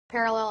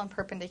parallel and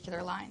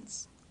perpendicular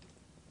lines.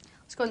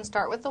 Let's go ahead and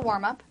start with the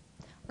warm-up.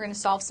 We're going to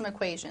solve some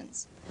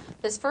equations.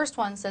 This first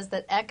one says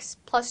that x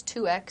plus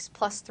 2x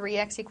plus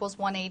 3x equals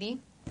 180.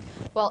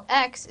 Well,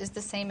 x is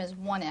the same as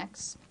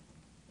 1x.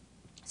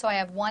 So I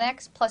have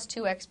 1x plus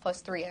 2x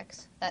plus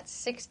 3x.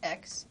 That's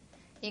 6x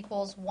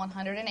equals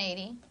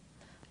 180.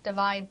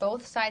 Divide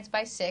both sides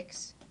by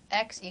 6.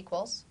 X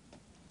equals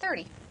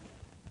 30.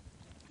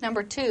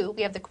 Number 2,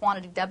 we have the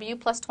quantity w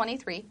plus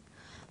 23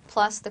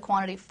 plus the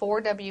quantity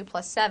 4w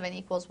plus 7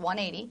 equals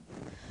 180.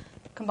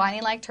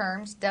 Combining like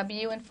terms,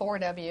 w and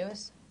 4w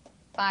is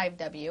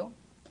 5w.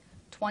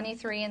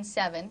 23 and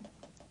 7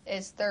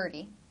 is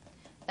 30.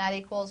 That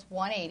equals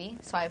 180.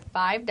 So I have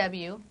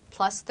 5w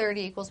plus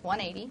 30 equals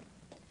 180.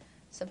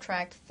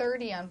 Subtract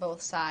 30 on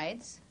both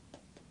sides.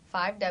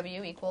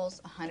 5w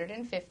equals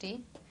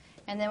 150.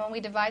 And then when we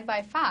divide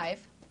by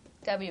 5,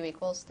 w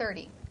equals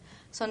 30.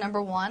 So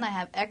number 1, I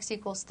have x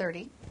equals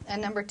 30.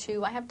 And number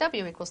 2, I have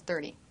w equals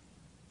 30.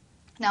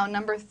 Now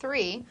number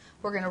 3,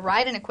 we're going to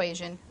write an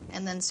equation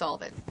and then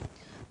solve it.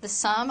 The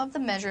sum of the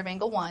measure of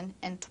angle 1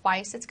 and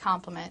twice its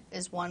complement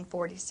is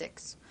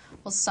 146.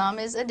 Well, sum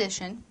is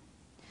addition,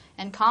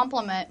 and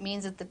complement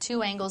means that the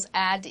two angles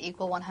add to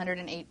equal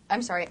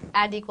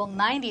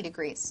 90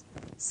 degrees.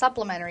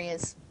 Supplementary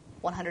is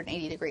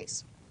 180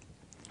 degrees.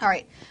 All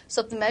right,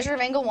 so if the measure of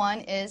angle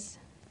 1 is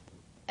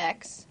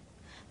x,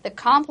 the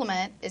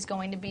complement is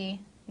going to be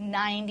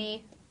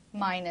 90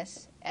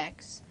 minus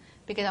x,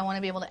 because I want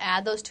to be able to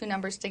add those two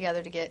numbers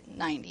together to get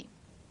 90.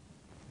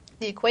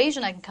 The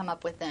equation I can come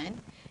up with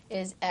then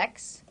is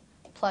x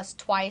plus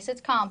twice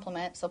its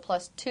complement, so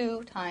plus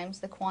 2 times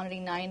the quantity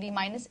 90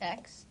 minus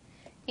x,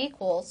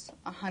 equals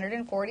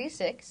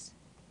 146.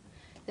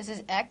 This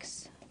is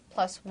x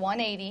plus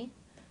 180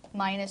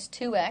 minus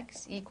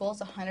 2x equals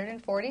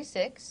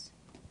 146.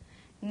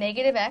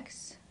 Negative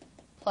x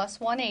plus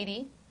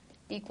 180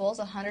 equals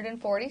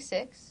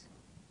 146.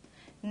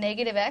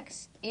 Negative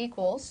x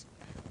equals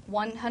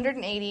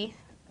 180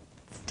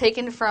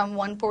 taken from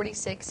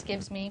 146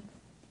 gives me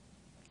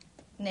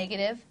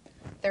negative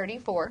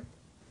 34.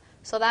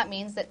 So that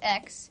means that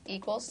x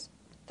equals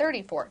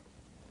 34.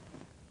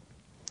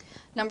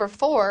 Number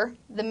 4,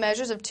 the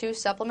measures of two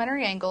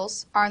supplementary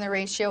angles are in the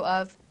ratio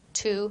of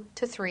 2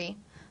 to 3.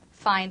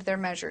 Find their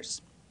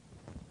measures.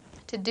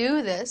 To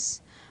do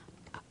this,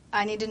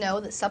 I need to know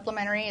that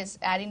supplementary is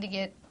adding to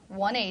get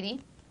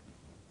 180.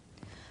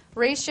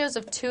 Ratios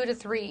of 2 to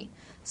 3.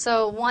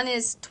 So one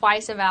is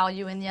twice a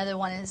value and the other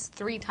one is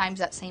 3 times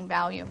that same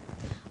value.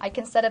 I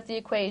can set up the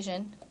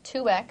equation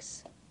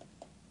 2x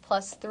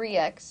plus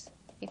 3x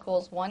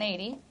equals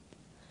 180,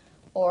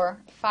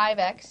 or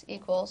 5x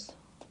equals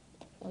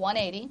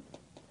 180.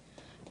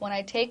 When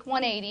I take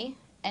 180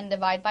 and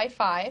divide by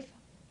 5,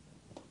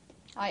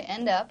 I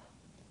end up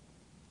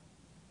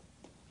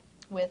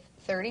with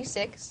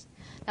 36.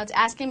 Now it's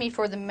asking me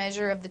for the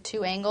measure of the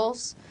two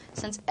angles.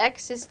 Since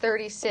x is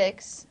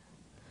 36,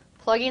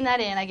 plugging that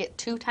in, I get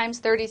 2 times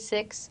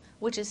 36,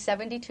 which is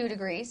 72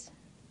 degrees,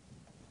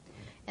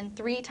 and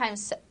 3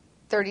 times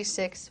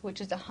 36,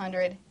 which is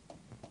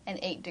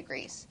 108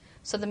 degrees.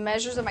 So the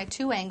measures of my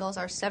two angles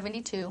are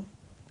 72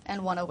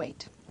 and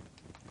 108.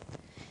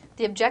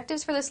 The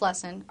objectives for this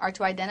lesson are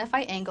to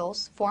identify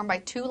angles formed by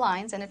two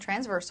lines and a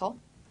transversal,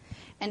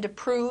 and to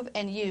prove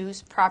and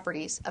use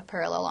properties of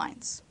parallel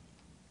lines.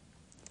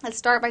 Let's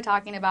start by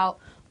talking about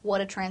what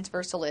a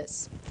transversal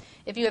is.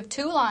 If you have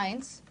two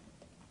lines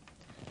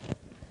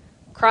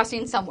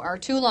crossing somewhere, or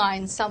two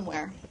lines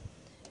somewhere,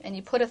 and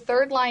you put a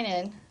third line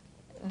in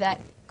that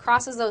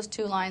crosses those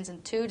two lines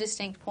in two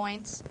distinct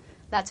points,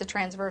 that's a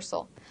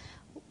transversal.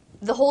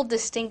 The whole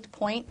distinct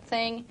point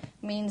thing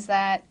means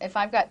that if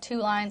I've got two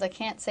lines, I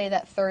can't say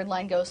that third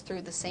line goes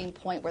through the same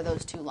point where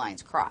those two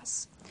lines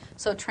cross.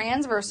 So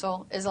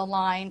transversal is a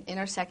line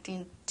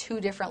intersecting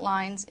two different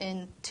lines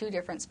in two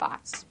different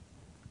spots.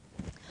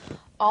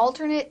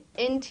 Alternate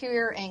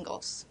interior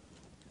angles.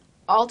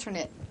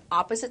 Alternate,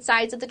 opposite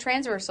sides of the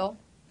transversal.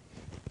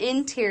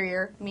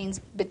 Interior means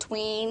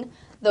between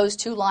those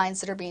two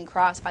lines that are being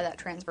crossed by that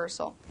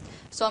transversal.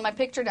 So in my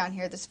picture down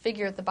here, this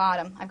figure at the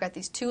bottom, I've got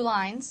these two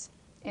lines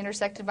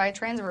intersected by a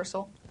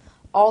transversal.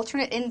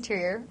 Alternate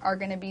interior are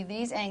going to be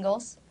these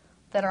angles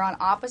that are on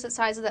opposite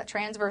sides of that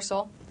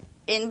transversal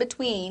in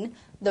between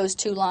those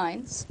two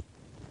lines.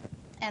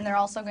 And they're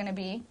also going to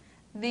be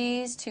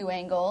these two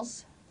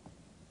angles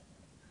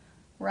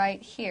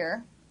right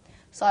here.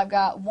 So I've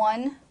got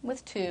 1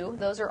 with 2,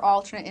 those are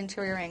alternate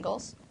interior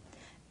angles,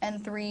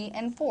 and 3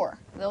 and 4,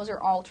 those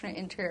are alternate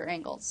interior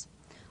angles.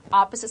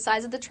 Opposite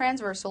sides of the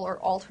transversal or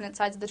alternate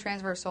sides of the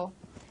transversal,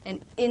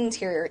 and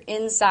interior,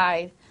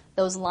 inside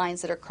those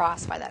lines that are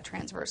crossed by that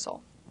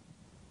transversal.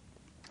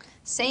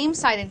 Same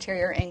side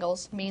interior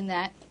angles mean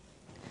that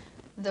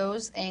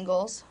those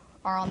angles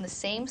are on the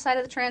same side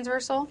of the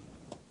transversal,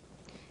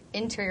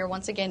 interior,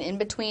 once again, in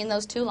between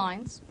those two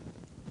lines.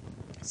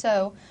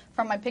 So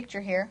from my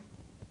picture here,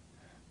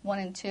 1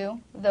 and 2,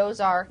 those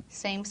are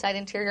same side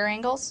interior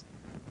angles.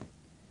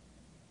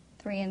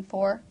 3 and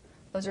 4,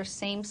 those are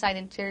same side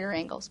interior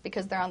angles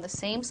because they're on the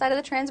same side of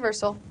the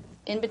transversal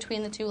in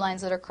between the two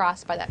lines that are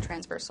crossed by that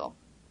transversal.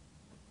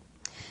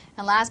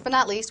 And last but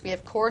not least, we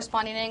have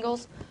corresponding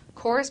angles.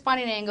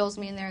 Corresponding angles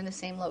mean they're in the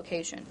same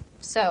location.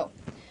 So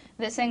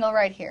this angle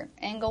right here,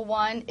 angle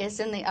 1 is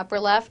in the upper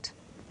left,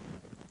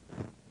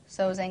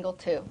 so is angle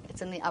 2.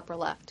 It's in the upper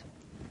left.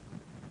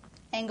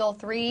 Angle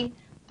 3,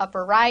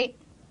 upper right.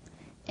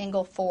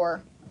 Angle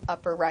 4,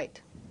 upper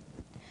right.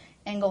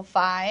 Angle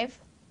 5,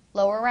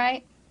 lower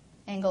right.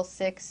 Angle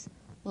 6,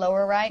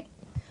 lower right.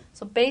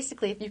 So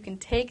basically, if you can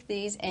take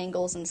these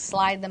angles and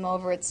slide them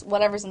over, it's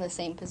whatever's in the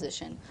same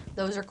position.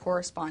 Those are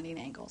corresponding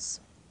angles.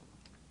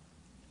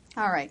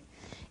 All right.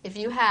 If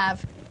you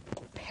have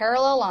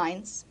parallel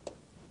lines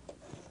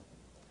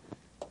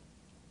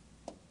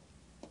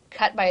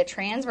cut by a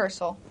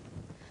transversal,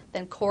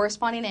 then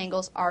corresponding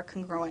angles are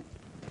congruent.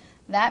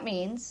 That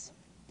means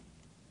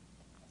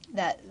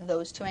that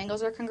those two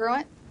angles are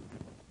congruent,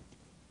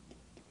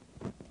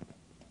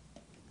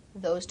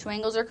 those two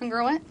angles are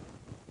congruent,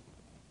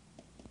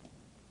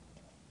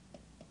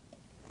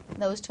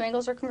 those two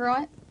angles are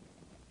congruent,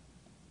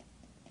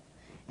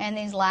 and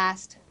these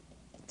last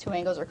two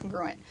angles are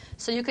congruent.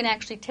 So you can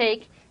actually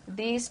take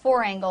these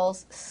four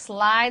angles,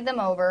 slide them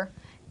over,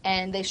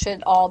 and they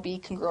should all be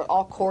congruent.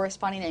 All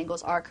corresponding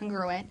angles are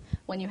congruent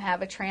when you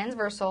have a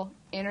transversal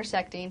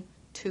intersecting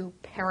two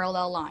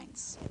parallel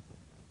lines.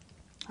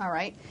 All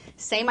right,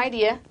 same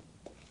idea,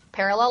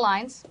 parallel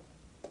lines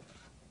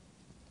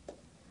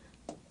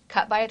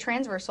cut by a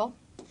transversal.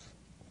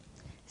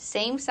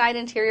 Same side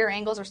interior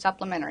angles are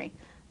supplementary.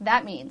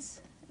 That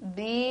means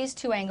these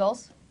two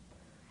angles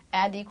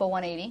add to equal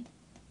 180,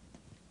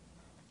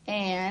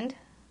 and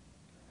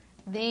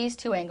these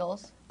two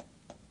angles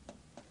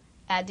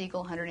add to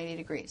equal 180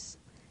 degrees.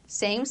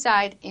 Same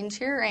side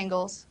interior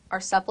angles are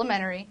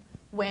supplementary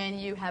when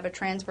you have a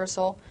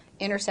transversal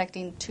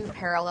intersecting two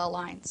parallel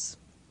lines.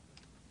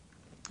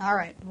 All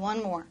right,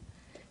 one more.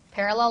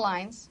 Parallel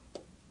lines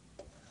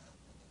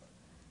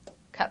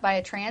cut by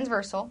a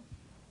transversal.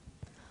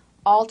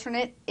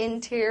 Alternate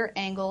interior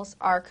angles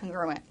are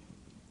congruent.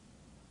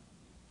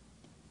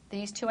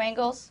 These two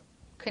angles,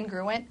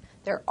 congruent.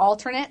 They're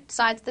alternate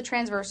sides of the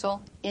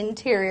transversal,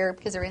 interior,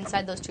 because they're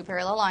inside those two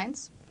parallel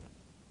lines.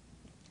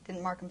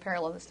 Didn't mark them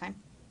parallel this time.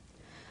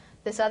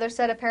 This other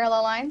set of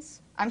parallel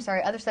lines,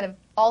 other set of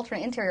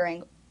alternate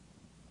interior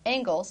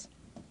angles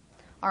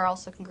are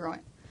also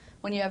congruent.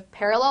 When you have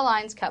parallel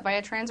lines cut by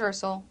a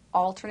transversal,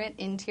 alternate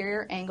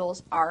interior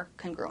angles are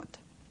congruent.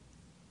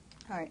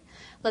 All right,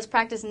 let's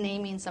practice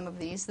naming some of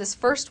these. This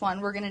first one,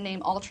 we're going to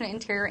name alternate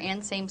interior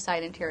and same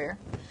side interior.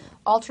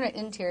 Alternate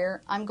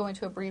interior, I'm going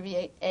to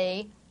abbreviate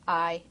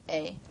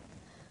AIA.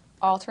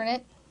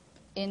 Alternate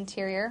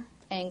interior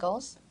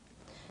angles.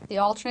 The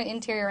alternate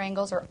interior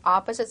angles are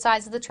opposite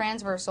sides of the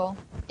transversal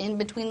in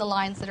between the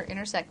lines that are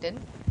intersected.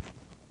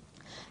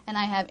 And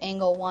I have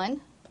angle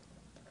 1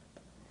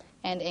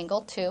 and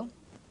angle 2.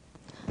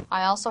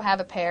 I also have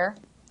a pair,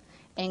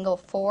 angle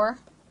 4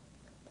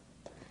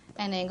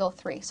 and angle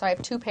 3. So I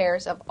have two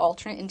pairs of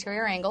alternate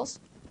interior angles.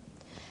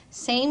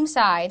 Same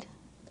side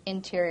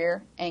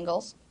interior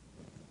angles.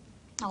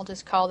 I'll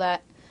just call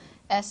that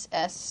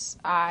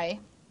SSI.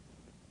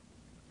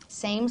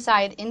 Same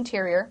side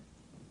interior.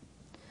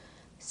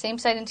 Same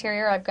side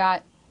interior, I've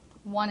got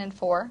 1 and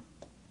 4.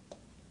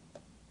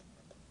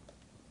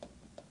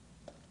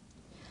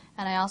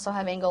 And I also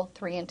have angle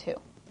 3 and 2.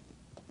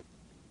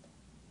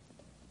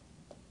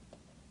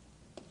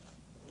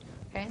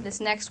 Okay, this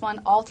next one,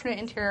 alternate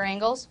interior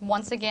angles.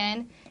 Once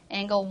again,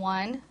 angle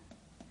 1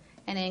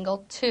 and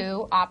angle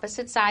 2,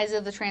 opposite sides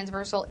of the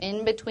transversal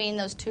in between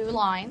those two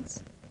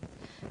lines.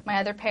 My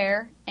other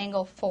pair,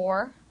 angle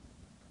 4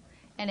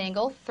 and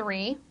angle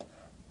 3.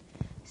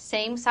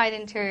 Same side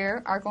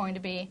interior are going to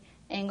be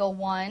angle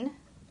 1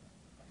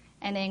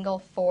 and angle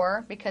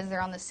 4 because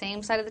they're on the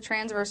same side of the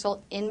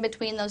transversal in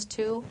between those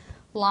two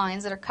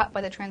lines that are cut by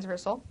the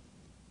transversal.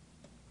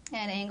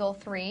 And angle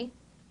 3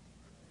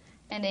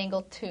 and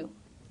angle 2.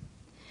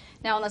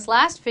 Now in this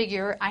last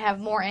figure, I have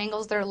more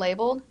angles that are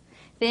labeled.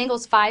 The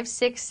angles 5,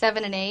 6,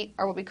 7, and 8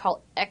 are what we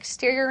call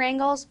exterior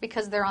angles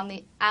because they're on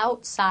the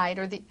outside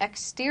or the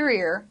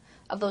exterior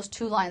of those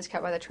two lines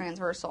cut by the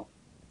transversal.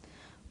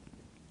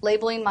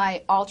 Labeling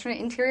my alternate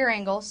interior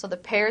angles, so the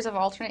pairs of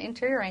alternate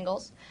interior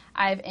angles,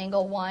 I have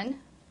angle 1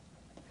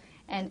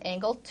 and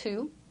angle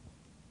 2,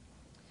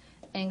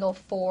 angle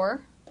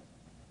 4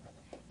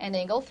 and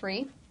angle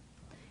 3,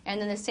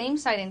 and then the same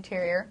side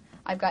interior,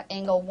 I've got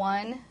angle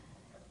 1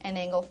 and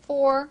angle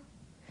 4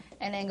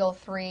 and angle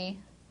 3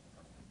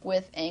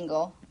 with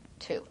angle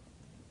 2.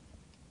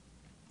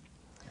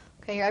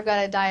 Okay, here I've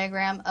got a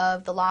diagram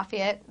of the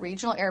Lafayette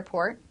Regional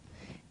Airport.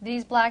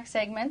 These black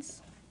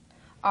segments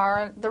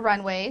are the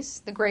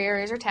runways, the gray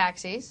areas are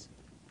taxis.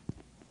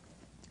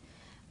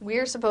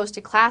 We're supposed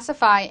to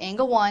classify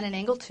angle 1 and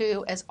angle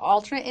 2 as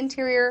alternate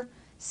interior,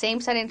 same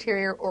side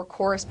interior, or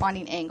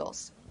corresponding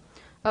angles.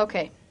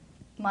 Okay,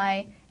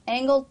 my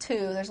angle 2,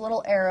 there's a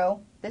little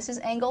arrow. This is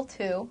angle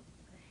 2,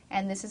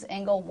 and this is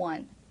angle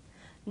 1.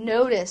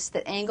 Notice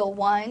that angle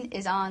 1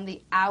 is on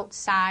the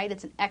outside.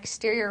 It's an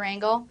exterior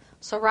angle,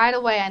 So right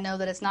away I know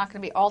that it's not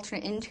going to be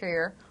alternate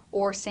interior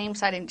or same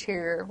side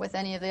interior with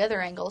any of the other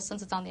angles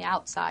since it's on the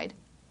outside.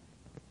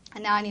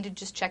 And now I need to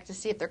just check to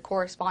see if they're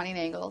corresponding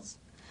angles.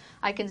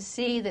 I can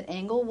see that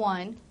angle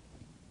 1,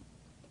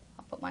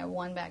 I'll put my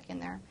 1 back in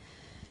there,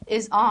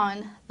 is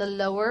on the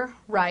lower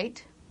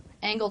right.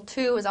 Angle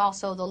 2 is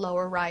also the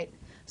lower right.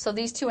 So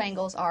these two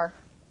angles are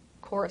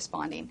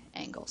corresponding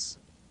angles.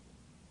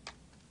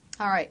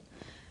 All right,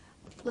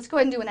 let's go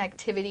ahead and do an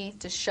activity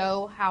to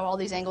show how all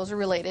these angles are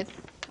related.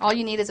 All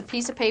you need is a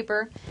piece of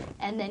paper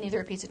and then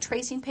either a piece of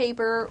tracing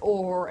paper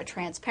or a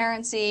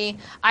transparency.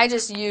 I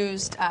just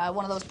used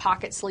one of those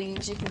pocket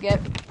sleeves. You can get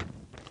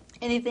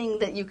anything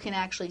that you can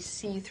actually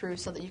see through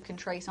so that you can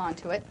trace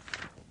onto it.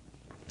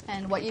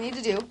 And what you need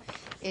to do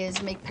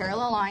is make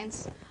parallel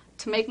lines.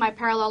 To make my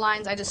parallel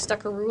lines, I just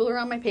stuck a ruler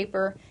on my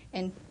paper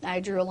and I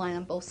drew a line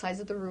on both sides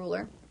of the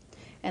ruler.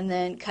 And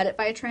then cut it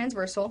by a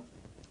transversal.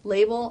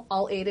 Label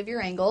all 8 of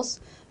your angles.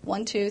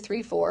 1, 2,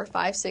 3, 4,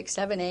 5, 6,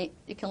 7, 8.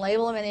 You can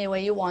label them any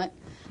way you want.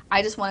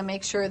 I just want to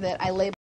make sure that I label